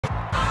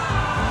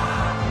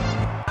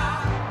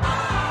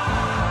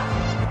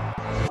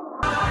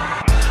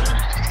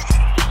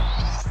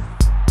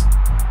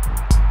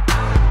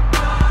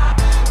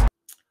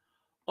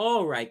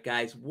All right,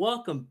 guys,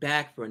 welcome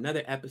back for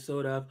another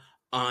episode of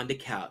On the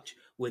Couch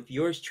with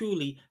yours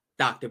truly,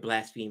 Dr.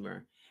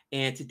 Blasphemer.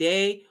 And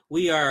today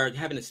we are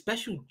having a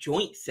special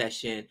joint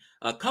session,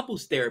 a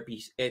couples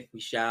therapy, if we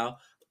shall,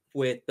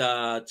 with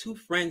two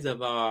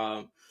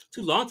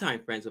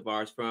longtime friends of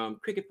ours from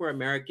Cricket for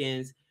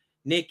Americans,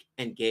 Nick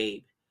and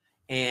Gabe.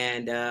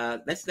 And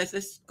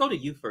let's go to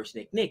you first,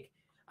 Nick. Nick,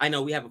 I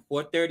know we have a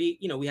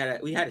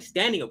 4:30. We had a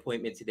standing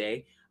appointment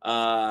today,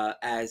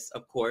 as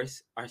of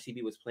course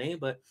RCB was playing.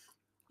 But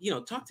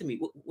talk to me.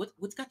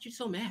 What's got you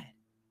so mad?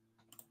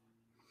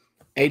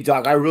 Hey,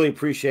 Doc, I really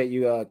appreciate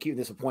you keeping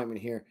this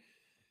appointment here.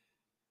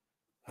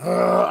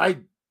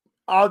 I'm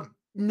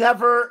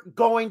never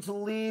going to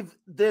leave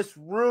this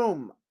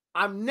room.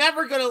 I'm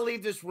never going to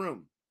leave this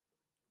room.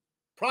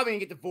 Probably going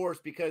to get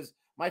divorced because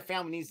my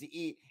family needs to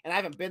eat, and I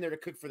haven't been there to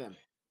cook for them.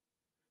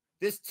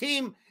 This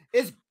team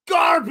is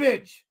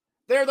garbage.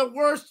 They're the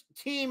worst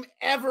team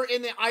ever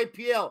in the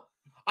IPL.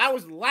 I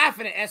was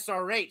laughing at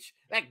SRH.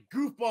 That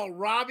goofball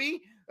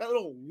Robbie, that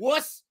little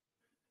wuss.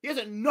 He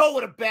doesn't know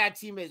what a bad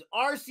team is.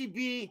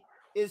 RCB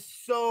is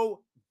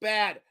so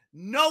bad.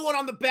 No one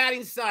on the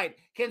batting side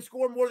can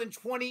score more than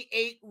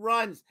 28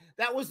 runs.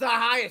 That was the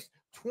highest,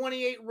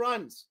 28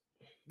 runs.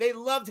 They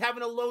loved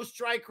having a low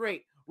strike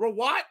rate.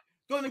 Rawat,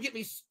 don't even get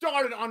me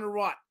started on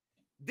Rawat.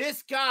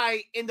 This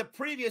guy in the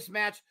previous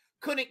match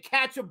couldn't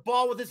catch a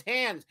ball with his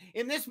hands.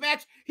 In this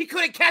match, he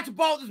couldn't catch a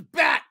ball with his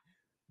bat.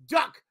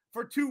 Duck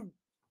for 2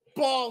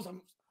 balls.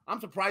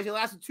 I'm surprised he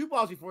lasted 2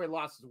 balls before he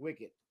lost his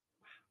wicket.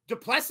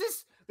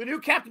 Duplessis, the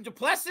new captain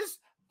Duplessis,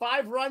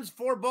 5 runs,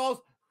 4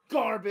 balls,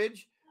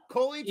 garbage.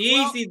 Kohli, 12.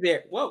 Easy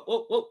there.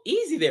 Whoa.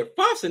 Easy there.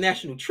 Foss, a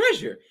national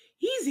treasure.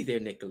 Easy there,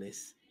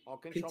 Nicholas. I'll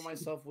control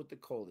myself with the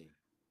Kohli.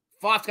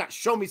 Foss got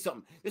show me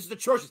something. This is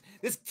atrocious.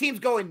 This team's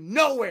going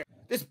nowhere.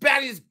 This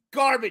batting is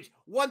garbage.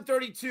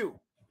 132.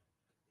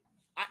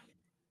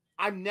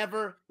 I'm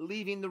never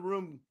leaving the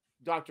room,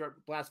 Dr.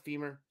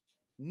 Blasphemer.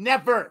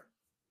 Never.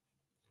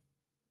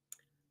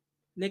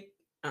 Nick,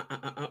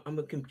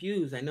 I'm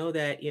confused. I know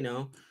that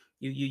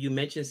you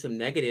mentioned some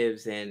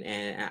negatives, and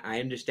I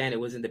understand it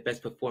wasn't the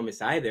best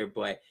performance either.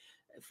 But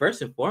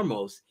first and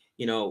foremost,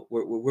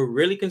 we're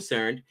really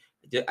concerned.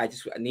 I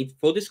need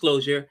full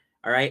disclosure.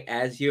 All right,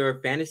 as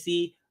your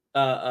fantasy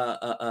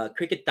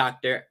cricket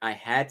doctor, I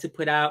had to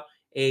put out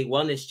a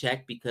wellness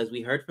check because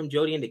we heard from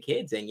Jody and the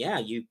kids, and yeah,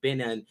 you've been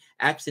an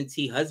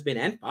absentee husband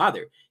and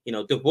father.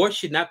 Divorce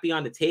should not be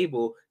on the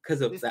table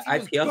because of the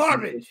IPL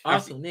garbage.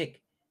 Also,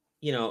 Nick,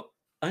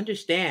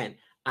 understand.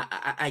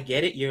 I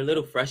get it. You're a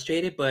little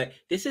frustrated, but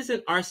this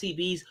isn't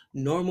RCB's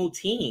normal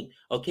team.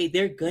 Okay,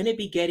 they're gonna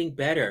be getting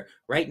better.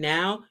 Right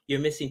now,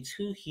 you're missing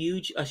 2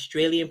 huge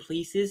Australian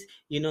pieces.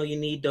 You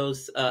need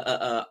those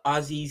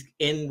Aussies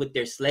in with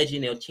their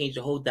sledging. They'll change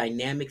the whole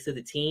dynamics of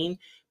the team.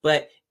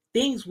 But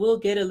things will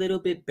get a little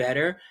bit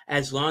better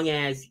as long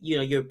as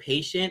you're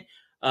patient.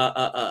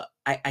 I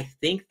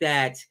think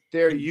that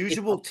their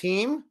usual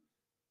team.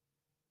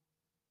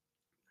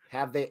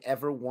 Have they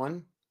ever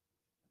won?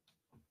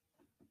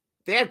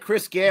 They had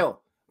Chris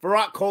Gale,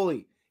 Virat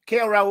Kohli,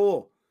 KL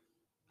Rahul.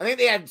 I think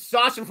they had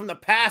Sachin from the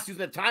past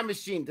using a time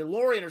machine,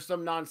 DeLorean or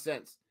some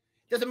nonsense.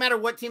 Doesn't matter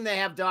what team they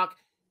have, Doc.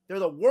 They're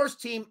the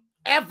worst team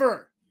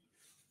ever.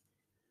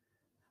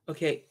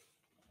 Okay.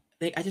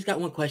 I just got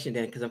one question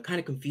then because I'm kind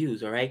of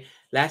confused, all right?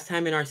 Last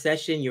time in our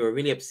session, you were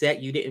really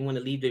upset. You didn't want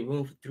to leave the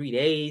room for 3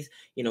 days.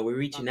 We're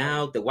reaching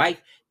out. The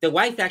wife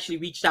actually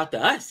reached out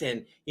to us,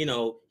 and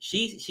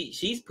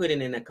she's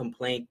putting in a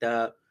complaint.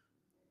 But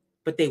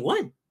they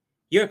won.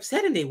 You're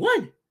upset and they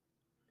won.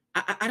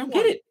 I don't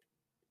get it.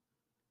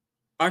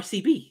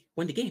 RCB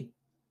won the game.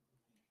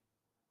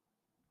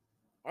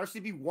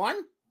 RCB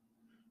won?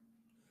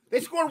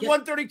 They scored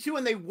 132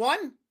 and they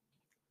won?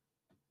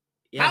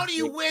 Yeah, how do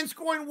you win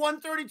scoring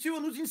 132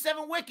 and losing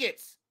 7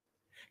 wickets?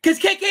 Because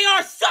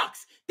KKR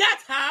sucks.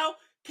 That's how.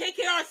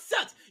 KKR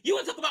sucks. You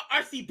want to talk about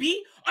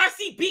RCB?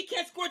 RCB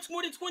can't score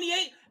more than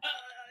 28.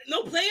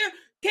 No player.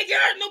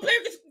 KKR, no player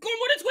can score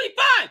more than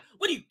 25.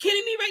 What are you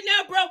kidding me right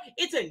now, bro?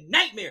 It's a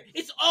nightmare.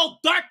 It's all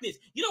darkness.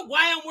 You know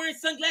why I'm wearing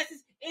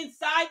sunglasses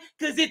inside?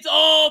 Because it's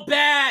all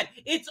bad.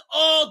 It's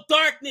all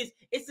darkness.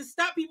 It's to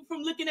stop people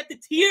from looking at the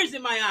tears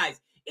in my eyes.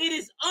 It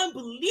is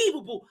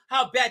unbelievable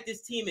how bad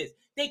this team is.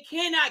 They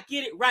cannot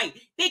get it right.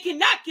 They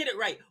cannot get it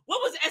right.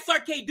 What was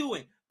SRK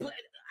doing?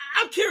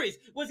 I'm curious.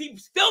 Was he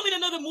filming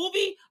another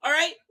movie? All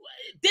right.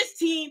 This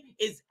team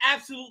is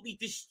absolutely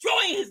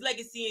destroying his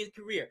legacy and his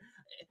career.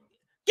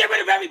 Get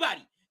rid of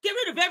everybody. Get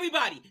rid of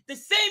everybody. The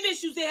same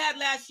issues they had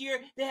last year,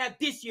 they have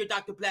this year,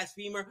 Dr.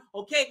 Blasphemer.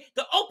 Okay?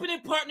 The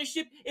opening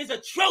partnership is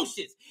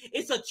atrocious.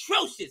 It's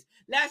atrocious.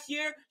 Last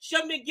year,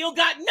 Shubman Gill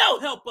got no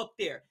help up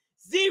there.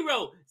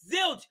 0,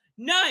 zilch,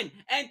 none.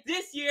 And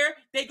this year,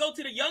 they go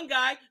to the young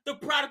guy, the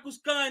prodigal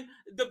son,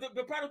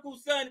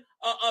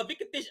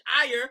 Vikatish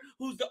Iyer,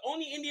 who's the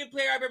only Indian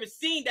player I've ever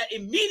seen that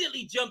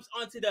immediately jumps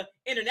onto the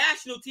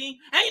international team.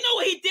 And you know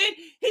what he did?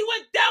 He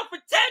went down for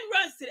 10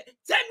 runs today.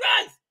 10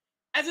 runs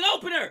as an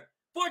opener.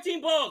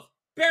 14 balls.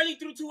 barely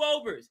threw 2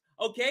 overs,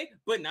 okay?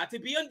 But not to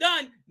be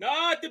undone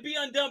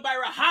by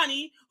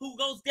Rahani, who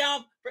goes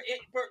down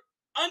for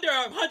under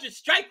 100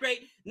 strike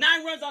rate,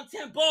 9 runs on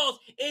 10 balls.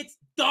 It's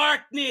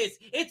darkness.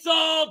 It's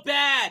all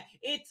bad.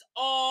 It's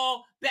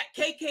all bad.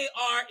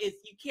 KKR is,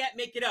 you can't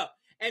make it up.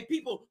 And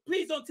people,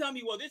 please don't tell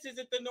me, well, this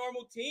isn't the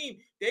normal team.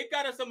 They've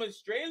got some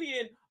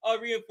Australian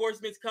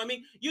reinforcements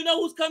coming. You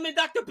know who's coming,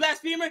 Dr.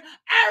 Blasphemer?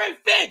 Aaron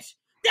Finch.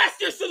 That's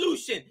your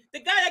solution. The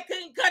guy that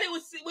couldn't cut it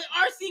with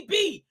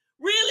RCB.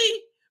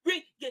 Really?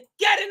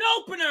 Get an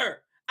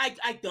opener.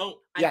 I don't.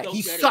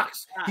 He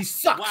sucks. He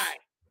sucks. Why?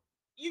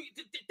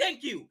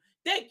 Thank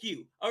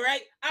you. All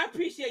right. I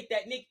appreciate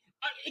that, Nick.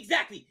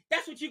 Exactly.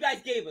 That's what you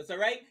guys gave us. All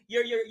right.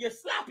 Your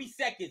sloppy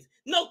seconds.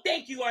 No,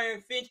 thank you,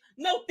 Aaron Finch.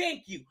 No,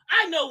 thank you.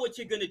 I know what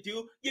you're gonna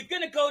do. You're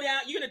gonna go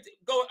down. You're gonna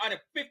go on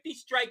a 50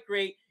 strike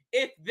rate,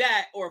 if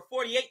that, or a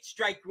 48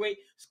 strike rate.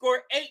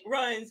 Score 8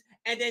 runs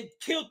and then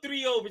kill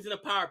 3 overs in a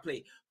power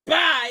play.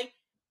 Bye.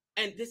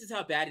 And this is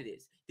how bad it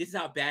is.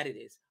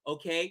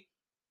 Okay.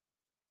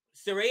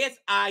 Sarayas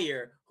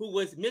Iyer, who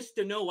was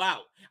Mr. No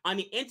Out on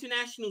the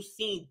international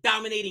scene,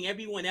 dominating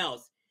everyone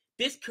else.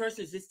 This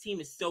curses this team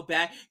is so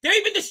bad. They're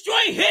even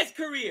destroying his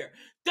career.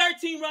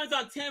 13 runs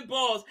on 10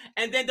 balls,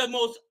 and then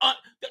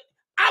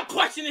I'm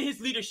questioning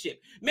his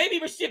leadership. Maybe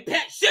Rashid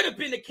Pat should have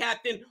been the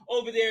captain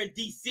over there in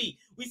DC.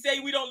 We say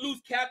we don't lose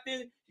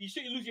captain. You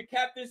shouldn't lose your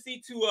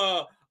captaincy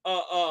to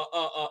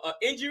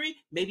injury.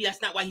 Maybe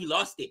that's not why he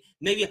lost it.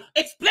 Maybe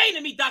explain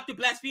to me, Dr.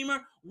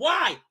 Blasphemer,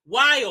 why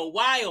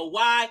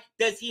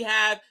does he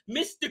have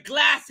Mr.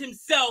 Glass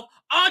himself,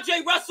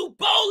 Andre Russell,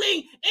 bowling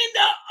in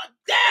the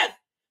death?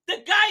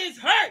 The guy is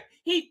hurt.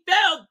 He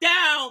fell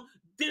down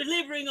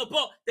delivering a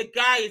ball. The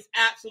guy is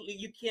absolutely,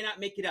 you cannot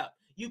make it up.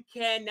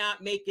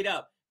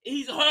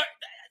 He's hurt.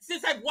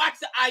 Since I've watched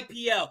the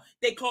IPL,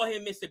 they call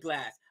him Mr.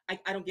 Glass. I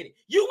don't get it.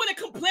 You want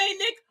to complain,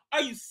 Nick?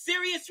 Are you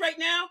serious right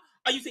now?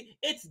 Are you saying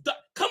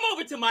come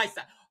over to my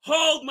side?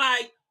 Hold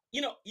my,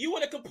 you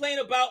want to complain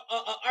about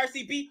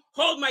RCB?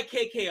 Hold my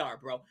KKR,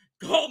 bro.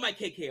 Hold my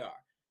KKR.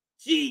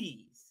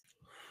 Jeez.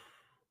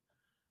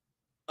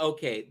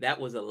 Okay, that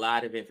was a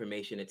lot of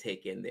information to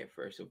take in there,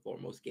 first and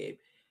foremost, Gabe.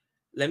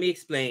 Let me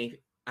explain.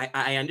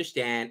 I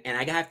understand, and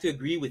I have to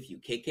agree with you.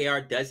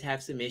 KKR does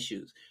have some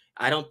issues.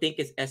 I don't think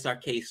it's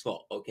SRK's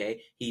fault,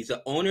 okay? He's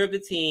the owner of the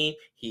team.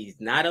 He's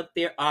not up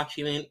there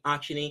auctioning.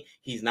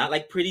 He's not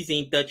like Pretty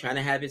Zinta trying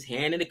to have his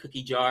hand in the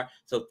cookie jar.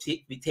 So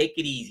take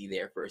it easy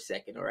there for a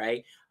second, all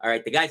right? All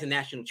right, the guy's a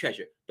national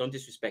treasure. Don't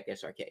disrespect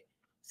SRK.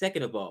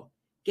 Second of all,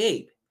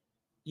 Gabe,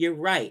 you're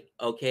right,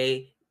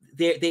 okay?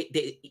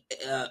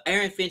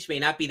 Aaron Finch may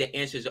not be the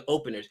answers to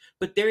openers,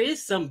 but there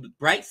is some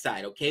bright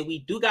side, okay? We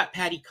do got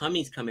Patty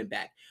Cummings coming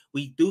back.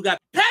 We do got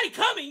Patty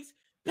Cummings.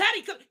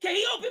 Can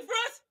he open for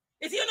us?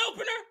 Is he an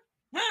opener?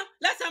 Huh?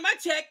 Last time I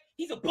checked,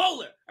 he's a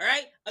bowler, all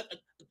right?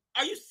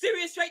 Are you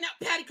serious right now?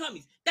 Patty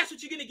Cummings, that's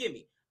what you're going to give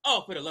me.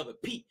 Oh, for the love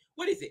of Pete.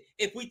 What is it?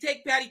 If we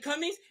take Patty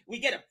Cummings, we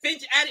get a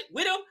Finch at it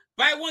with him,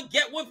 buy one,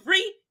 get one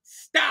free?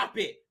 Stop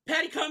it.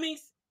 Patty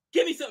Cummings,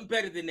 give me something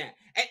better than that.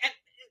 And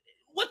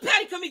what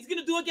Patty Cummings going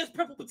to do against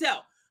Purple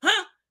Patel?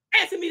 Huh?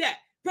 Answer me that.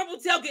 Purple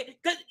Patel,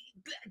 because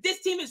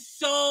this team is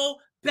so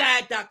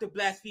bad, Dr.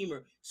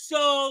 Blasphemer.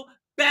 So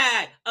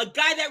bad. A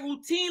guy that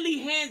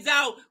routinely hands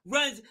out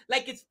runs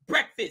like it's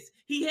breakfast.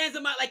 He hands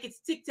them out like it's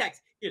Tic Tacs.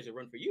 Here's a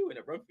run for you, and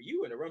a run for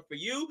you, and a run for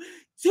you.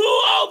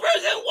 2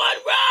 overs and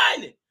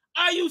 1 run.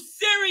 Are you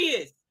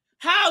serious?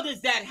 How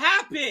does that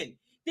happen?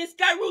 This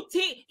guy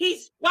routine, he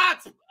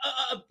spots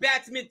a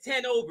batsman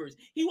 10 overs.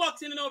 He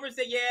walks in and over and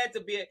says, yeah, it's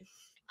a bit.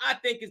 I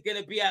think it's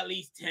going to be at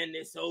least 10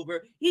 this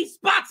over. He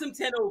spots him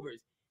 10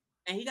 overs.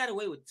 And he got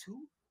away with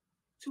two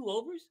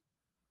overs?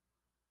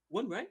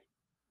 1 run?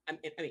 I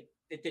mean,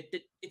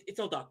 it's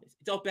all darkness.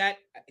 It's all bad.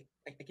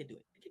 I can do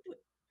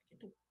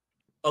it.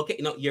 Okay,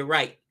 no, you're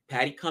right.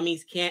 Patty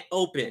Cummings can't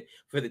open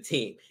for the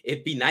team.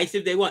 It'd be nice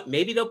if they want.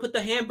 Maybe they'll put the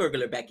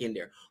Hamburglar back in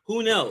there.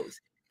 Who knows?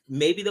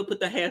 Maybe they'll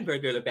put the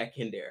Hamburglar back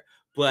in there.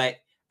 But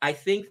I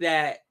think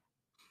that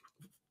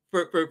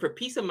for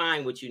peace of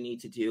mind, what you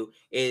need to do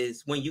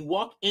is when you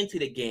walk into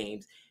the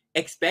games,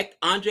 expect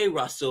Andre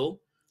Russell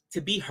to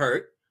be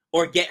hurt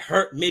or get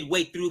hurt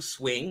midway through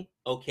swing,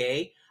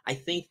 okay? I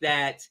think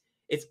that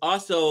it's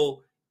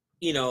also,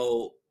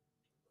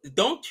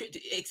 don't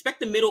expect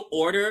the middle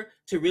order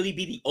to really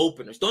be the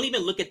openers. Don't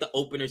even look at the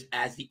openers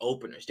as the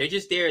openers. They're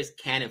just there as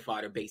cannon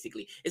fodder,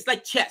 basically. It's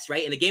like chess,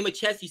 right? In a game of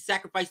chess, you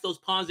sacrifice those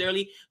pawns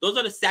early. Those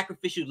are the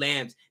sacrificial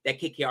lambs that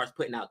KKR is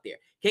putting out there.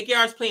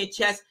 KKR is playing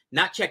chess,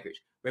 not checkers.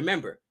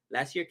 Remember,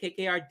 last year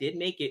KKR did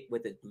make it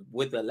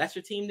with a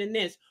lesser team than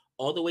this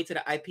all the way to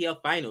the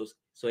IPL finals,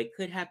 so it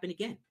could happen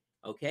again,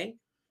 okay?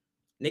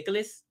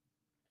 Nicholas,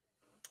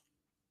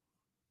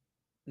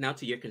 now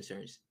to your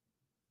concerns.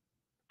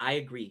 I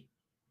agree.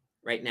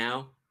 Right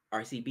now,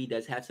 RCB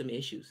does have some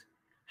issues.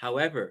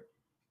 However,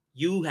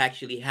 you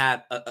actually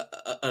have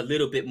a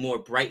little bit more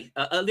bright,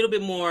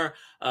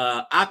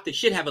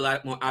 should have a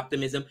lot more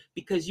optimism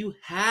because you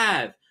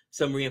have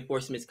some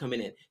reinforcements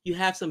coming in. You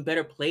have some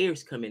better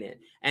players coming in.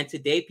 And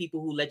today,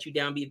 people who let you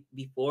down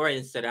before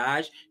and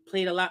Siraj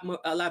played a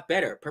lot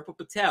better. Purple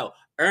Patel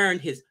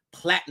earned his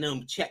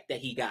platinum check that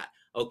he got.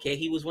 Okay,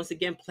 he was once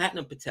again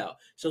platinum Patel.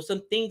 So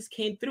some things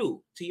came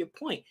through. To your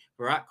point,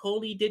 Virat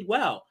Kohli did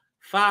well.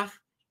 Faf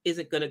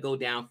isn't going to go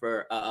down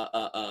for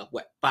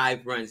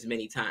 5 runs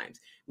many times.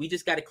 We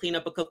just got to clean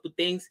up a couple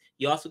things.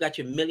 You also got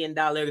your $1 million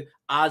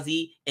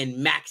Ozzy and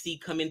Maxi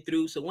coming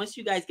through. So once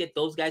you guys get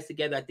those guys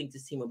together, I think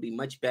this team will be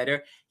much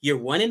better. You're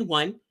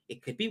 1-1.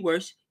 It could be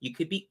worse. You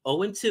could be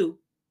 0-2.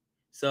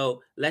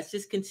 So let's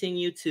just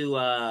continue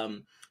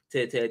to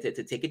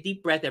take a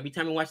deep breath every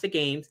time we watch the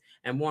games.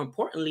 And more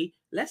importantly,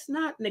 let's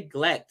not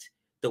neglect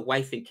the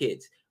wife and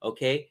kids,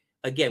 okay?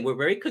 Again, we're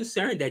very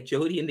concerned that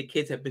Jody and the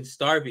kids have been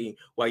starving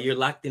while you're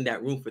locked in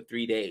that room for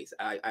 3 days.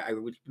 I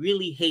would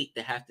really hate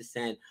to have to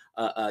send,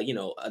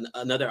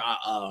 another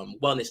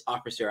wellness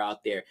officer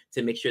out there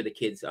to make sure the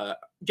kids,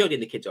 Jody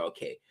and the kids are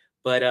okay.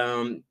 But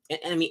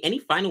I mean, any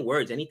final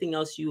words? Anything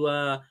else you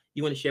want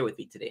to share with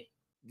me today?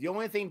 The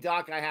only thing,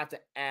 Doc, I have to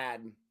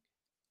add,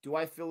 do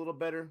I feel a little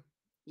better?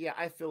 Yeah,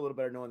 I feel a little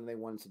better knowing they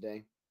won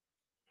today.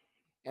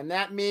 And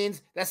that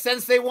means that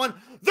since they won,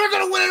 they're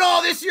going to win it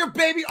all this year,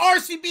 baby.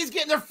 RCB's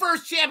getting their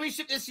first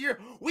championship this year.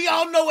 We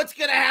all know what's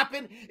going to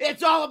happen.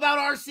 It's all about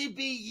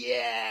RCB.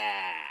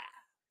 Yeah.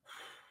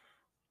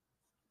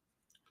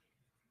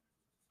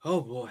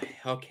 Oh, boy.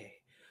 Okay.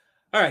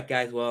 All right,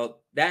 guys.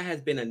 Well, that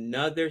has been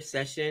another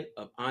session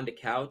of On the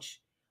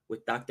Couch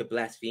with Dr.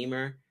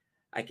 Blasphemer.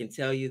 I can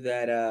tell you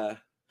that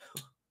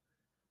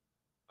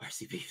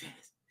RCB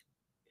fans,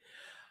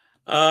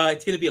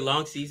 it's going to be a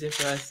long season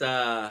for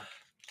us.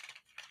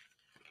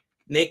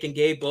 Nick and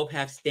Gabe both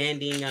have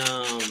standing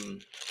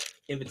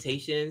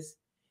invitations,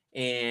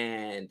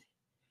 and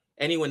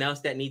anyone else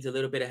that needs a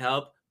little bit of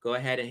help, go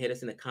ahead and hit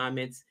us in the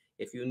comments.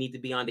 If you need to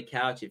be on the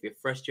couch, if you're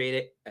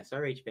frustrated,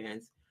 SRH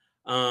fans,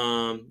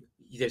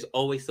 there's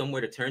always somewhere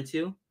to turn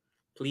to.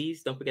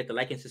 Please don't forget to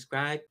like and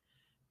subscribe.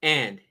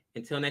 And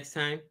until next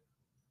time,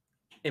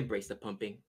 embrace the pumping.